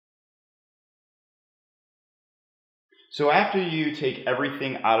So after you take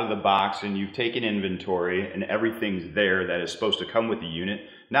everything out of the box and you've taken inventory and everything's there that is supposed to come with the unit,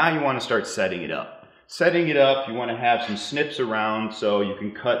 now you want to start setting it up. Setting it up, you want to have some snips around so you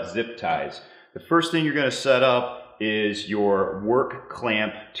can cut zip ties. The first thing you're going to set up is your work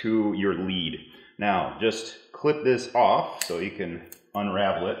clamp to your lead. Now just clip this off so you can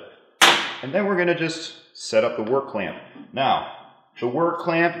unravel it. And then we're going to just set up the work clamp. Now, the work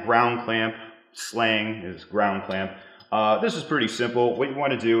clamp, ground clamp, slang is ground clamp. This is pretty simple. What you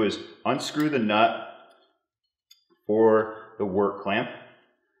want to do is unscrew the nut for the work clamp.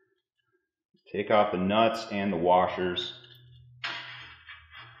 Take off the nuts and the washers.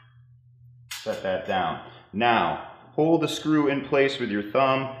 Set that down. Now, hold the screw in place with your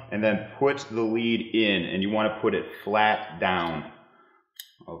thumb and then put the lead in, and you want to put it flat down.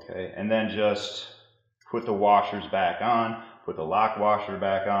 Okay, and then just put the washers back on, put the lock washer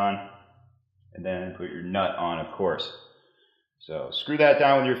back on, and then put your nut on, of course. So screw that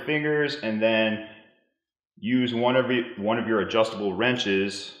down with your fingers and then use one of your adjustable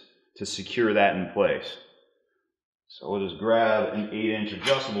wrenches to secure that in place. So we'll just grab an 8-inch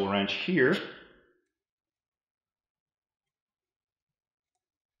adjustable wrench here.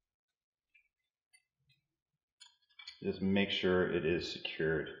 Just make sure it is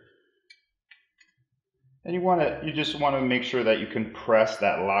secured. And you just want to make sure that you can press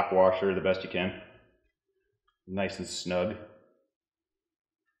that lock washer the best you can. Nice and snug.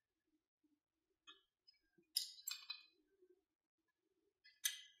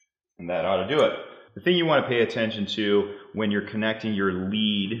 And that ought to do it. The thing you want to pay attention to when you're connecting your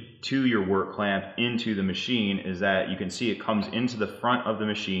lead to your work clamp into the machine is that you can see it comes into the front of the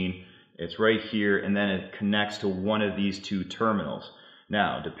machine. It's right here, and then it connects to one of these two terminals.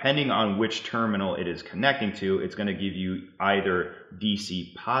 Now, depending on which terminal it is connecting to, it's going to give you either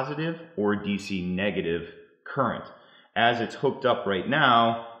DC positive or DC negative current. As it's hooked up right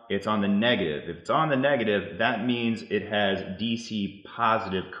now, it's on the negative. If it's on the negative, that means it has DC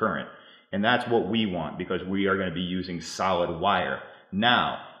positive current. And that's what we want because we are going to be using solid wire.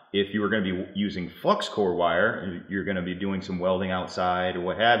 Now, if you are going to be using flux core wire, you're going to be doing some welding outside or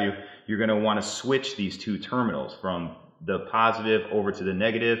what have you, you're going to want to switch these two terminals from the positive over to the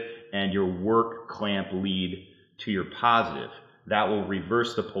negative and your work clamp lead to your positive. That will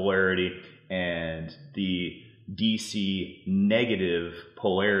reverse the polarity, and the DC negative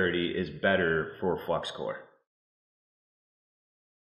polarity is better for flux core.